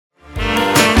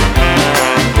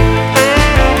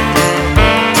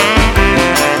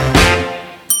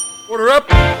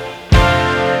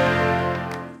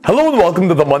Hello and welcome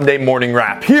to the Monday Morning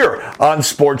Wrap here on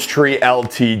Sports Tree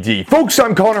Ltd. Folks,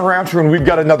 I'm Connor Ranscher and we've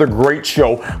got another great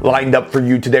show lined up for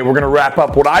you today. We're going to wrap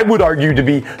up what I would argue to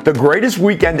be the greatest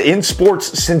weekend in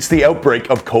sports since the outbreak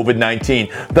of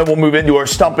COVID-19. Then we'll move into our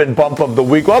Stump and Bump of the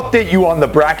Week. We'll update you on the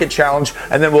bracket challenge,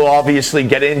 and then we'll obviously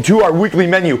get into our weekly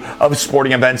menu of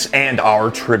sporting events and our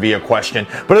trivia question.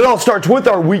 But it all starts with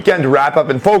our weekend wrap-up.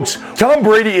 And folks, Tom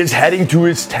Brady is heading to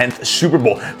his 10th Super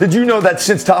Bowl. Did you know that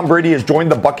since Tom Brady has joined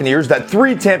the Buccaneers, that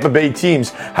 3 Tampa Bay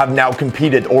teams have now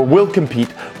competed or will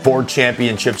compete for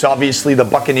championships? Obviously, the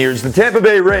Buccaneers, the Tampa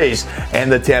Bay Rays,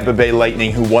 and the Tampa Bay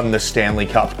Lightning, who won the Stanley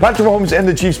Cup. Patrick Mahomes and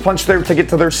the Chiefs punched their ticket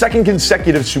to their second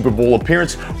consecutive Super Bowl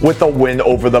appearance with a win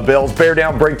over the Bills. Bear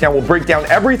Down, Breakdown will break down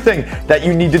everything that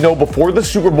you need to know before the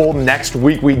Super Bowl next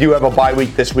week. We do have a bye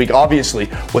week this week, obviously,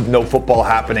 with no football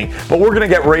happening. But we're going to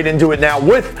get right into it now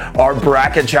with our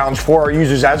bracket challenge for our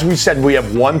users. As we said, we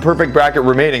have one perfect bracket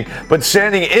remaining, but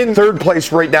standing in third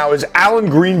place right now is Alan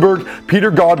Greenberg, Peter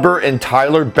Godber, and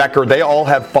Tyler Becker. They all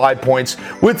have 5 points.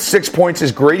 With 6 points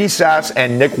is Grady Sass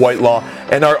and Nick Whitelaw.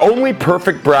 And our only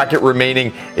perfect bracket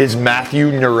remaining is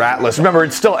Matthew Neratlis. Remember,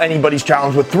 it's still anybody's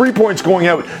challenge with 3 points going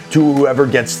out to whoever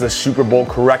gets the Super Bowl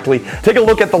correctly. Take a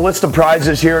look at the list of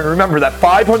prizes here, and remember that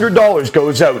 $500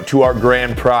 goes out to our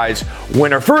grand prize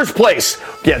winner. First place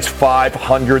gets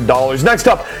 $500. Next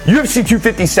up, UFC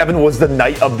 257 was the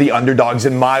night of the underdogs,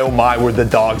 and my oh my were the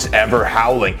dogs ever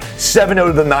howling. 7 out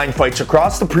of the 9 fights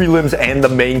across the prelims and the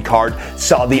main card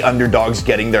saw the underdogs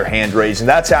getting their hand raised, and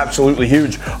that's absolutely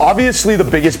huge. Obviously, the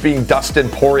biggest being Dustin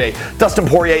Poirier. Dustin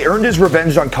Poirier earned his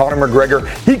revenge on Conor McGregor.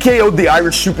 He KO'd the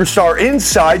Irish superstar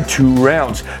inside 2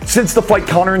 rounds. Since the fight,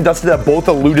 Conor and Dustin have both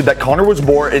alluded that Conor was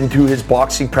more into his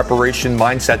boxing preparation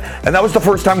mindset, and that was the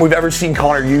first time we've ever seen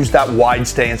Conor use that wide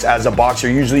stance as a boxer.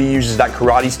 Usually he uses that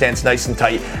karate stance nice and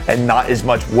tight and not as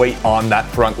much weight on that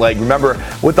front leg. Remember,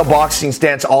 with the boxing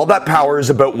stance, all that power is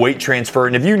about weight transfer,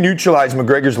 and if you neutralize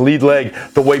McGregor's lead leg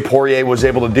the way Poirier was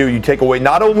able to do, you take away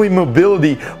not only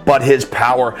mobility but his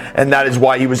power, and that is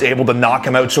why he was able to knock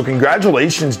him out. So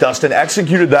congratulations, Dustin.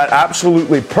 Executed that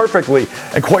absolutely perfectly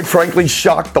and quite frankly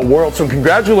shocked the world. So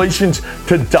congratulations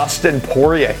to Dustin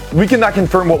Poirier. We cannot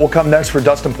confirm what will come next for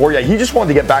Dustin Poirier. He just wanted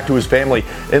to get back to his family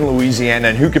in Louisiana,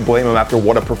 and who could blame him after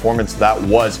what a performance that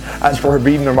was. As for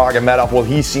Khabib Nurmagomedov, well,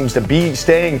 he seems to be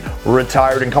staying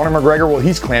retired, and Conor McGregor, well,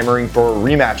 he's clamoring for a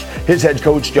rematch. His head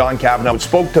coach, John Kavanagh,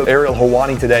 spoke to Ariel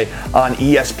Helwani today on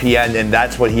ESPN, and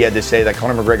that's what he had to say, that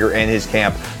Conor McGregor and his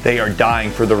camp, they are dying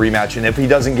for the rematch, and if he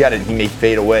doesn't get it, he may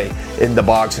fade away in the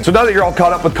boxing. So now that you're all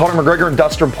caught up with Conor McGregor and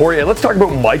Dustin Poirier, let's talk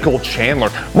about Michael Chandler.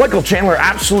 Michael Chandler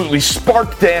absolutely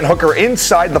sparked Dan Hooker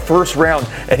inside the first round,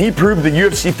 and he proved the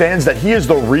UFC fans that he is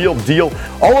the real deal.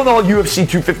 All in all, UFC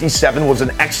 257 was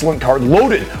an excellent card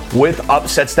loaded with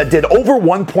upsets that did over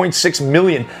 1.6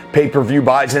 million pay-per-view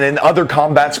buys. And in other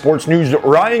combat sports news,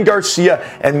 Ryan Garcia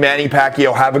and Manny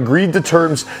Pacquiao have agreed to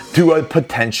terms to a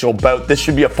potential bout. This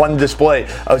should be a fun display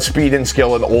of speed and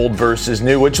skill in old versus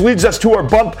new, which leads us to our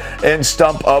bump and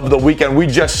stump of the weekend. We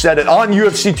just said it on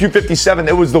UFC 257.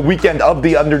 It was the weekend of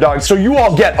the underdogs. So you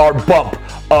all get our bump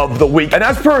of the week. And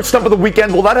as per our stump of the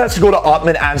weekend, well, that has to go to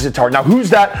Ottman Azaitar. Now, who's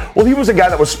that? Well, he was a guy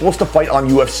that was supposed to fight on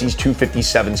UFC's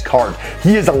 257's card.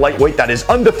 He is a lightweight that is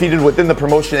undefeated within the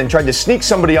promotion and tried to sneak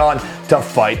somebody on to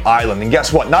Fight Island. And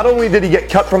guess what? Not only did he get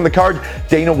cut from the card,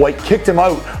 Dana White kicked him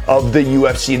out of the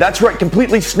UFC. That's right,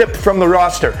 completely snipped from the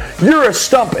roster. You're a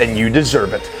stump and you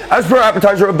deserve it. As per our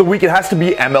appetizer of the week, it has to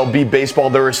be MLB baseball.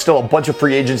 There is still a bunch of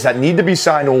free agents that need to be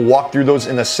signed, and we'll walk through those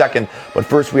in a second. But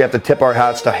first, we have to tip our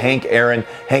hats to Hank Aaron.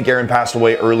 Hank Aaron passed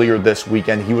away earlier this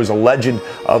weekend. He was a legend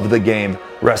of the game.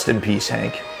 Rest in peace,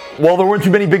 Hank. While there weren't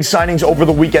too many big signings over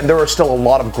the weekend, there are still a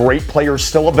lot of great players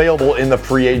still available in the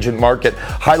free agent market,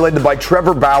 highlighted by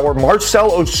Trevor Bauer,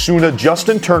 Marcell Ozuna,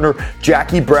 Justin Turner,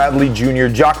 Jackie Bradley Jr.,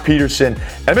 Jock Peterson,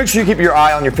 and make sure you keep your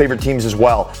eye on your favorite teams as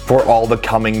well for all the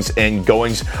comings and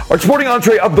goings. Our sporting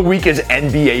entree of the week is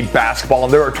NBA basketball,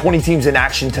 and there are 20 teams in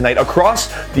action tonight across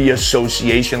the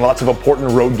association. Lots of important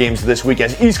road games this week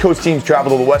as East Coast teams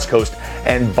travel to the West Coast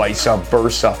and vice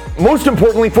versa. Most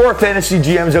importantly, for our fantasy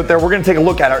GMs out there, we're going to take a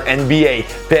look at our NBA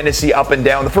fantasy up and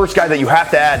down. The first guy that you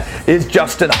have to add is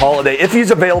Justin Holiday. If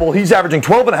he's available, he's averaging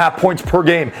 12.5 points per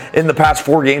game in the past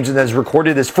 4 games and has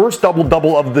recorded his first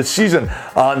double-double of the season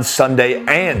on Sunday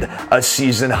and a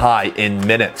season high in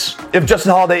minutes. If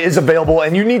Justin Holiday is available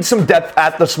and you need some depth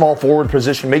at the small forward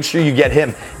position, make sure you get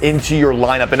him into your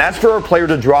lineup. And as for our player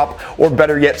to drop, or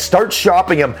better yet, start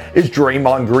shopping him, is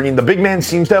Draymond Green. The big man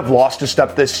seems to have lost a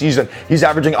step this season. He's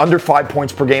averaging under 5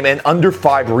 points per game and under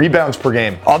 5 rebounds per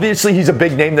game. Obviously, he's a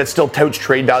big name that still touts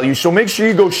trade value, so make sure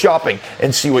you go shopping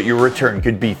and see what your return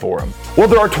could be for him. Well,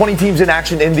 there are 20 teams in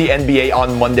action in the NBA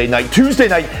on Monday night. Tuesday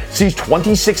night sees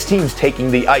 26 teams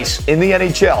taking the ice in the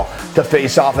NHL to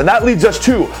face off, and that leads us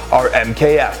to our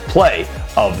MKF play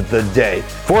of the day.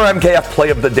 For our MKF play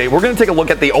of the day, we're going to take a look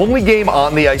at the only game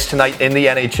on the ice tonight in the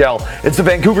NHL. It's the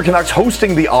Vancouver Canucks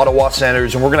hosting the Ottawa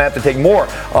Senators, and we're going to have to take more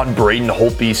on Braden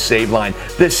Holtby's save line.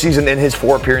 This season, in his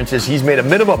 4 appearances, he's made a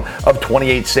minimum of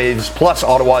 28 saves, plus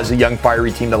Ottawa is a young,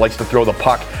 fiery team that likes to throw the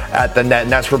puck at the net,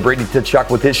 and that's for Brady Tkachuk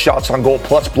with his shots on goal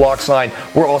plus blocks line.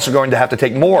 We're also going to have to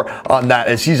take more on that,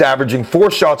 as he's averaging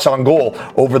 4 shots on goal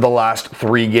over the last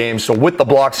 3 games. So with the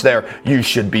blocks there, you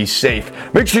should be safe.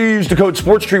 Make sure you use the code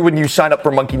SPORTSTREET when you sign up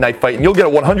for Monkey Knife Fight, and you'll get a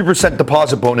 100%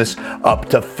 deposit bonus up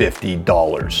to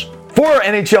 $50. For our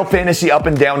NHL fantasy up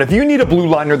and down, if you need a blue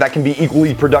liner that can be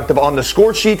equally productive on the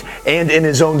score sheet and in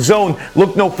his own zone,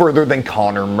 look no further than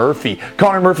Connor Murphy.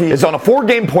 Connor Murphy is on a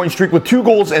 4-game point streak with 2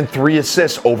 goals and 3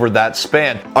 assists over that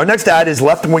span. Our next ad is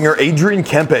left winger Adrian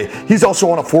Kempe. He's also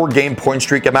on a 4-game point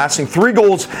streak, amassing 3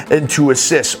 goals and 2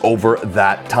 assists over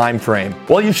that time frame.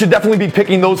 Well, you should definitely be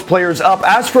picking those players up.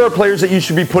 As for our players that you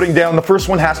should be putting down, the first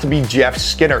one has to be Jeff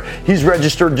Skinner. He's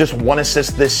registered just 1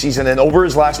 assist this season, and over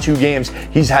his last 2 games,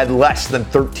 he's had less than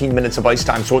 13 minutes of ice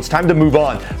time, so it's time to move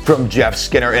on from Jeff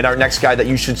Skinner. And our next guy that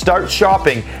you should start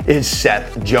shopping is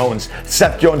Seth Jones.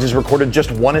 Seth Jones has recorded just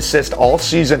 1 assist all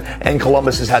season, and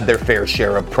Columbus has had their fair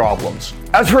share of problems.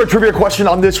 As for a trivia question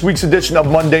on this week's edition of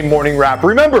Monday Morning Wrap,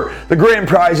 remember, the grand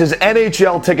prize is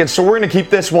NHL tickets, so we're going to keep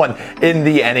this one in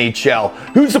the NHL.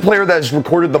 Who's the player that has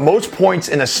recorded the most points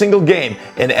in a single game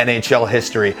in NHL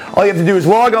history? All you have to do is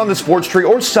log on to SportsTree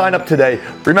or sign up today.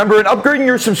 Remember, an upgrade in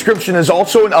your subscription is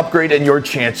also an upgrade in your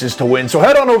chances to win. So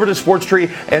head on over to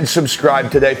SportsTree and subscribe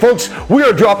today. Folks, we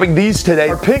are dropping these today,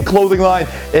 our pink clothing line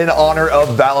in honor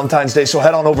of Valentine's Day. So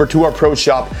head on over to our pro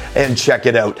shop and check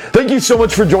it out. Thank you so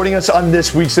much for joining us on this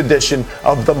week's edition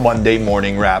of the Monday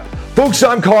Morning Wrap. Folks,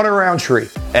 I'm Connor Roundtree,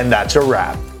 and that's a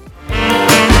wrap.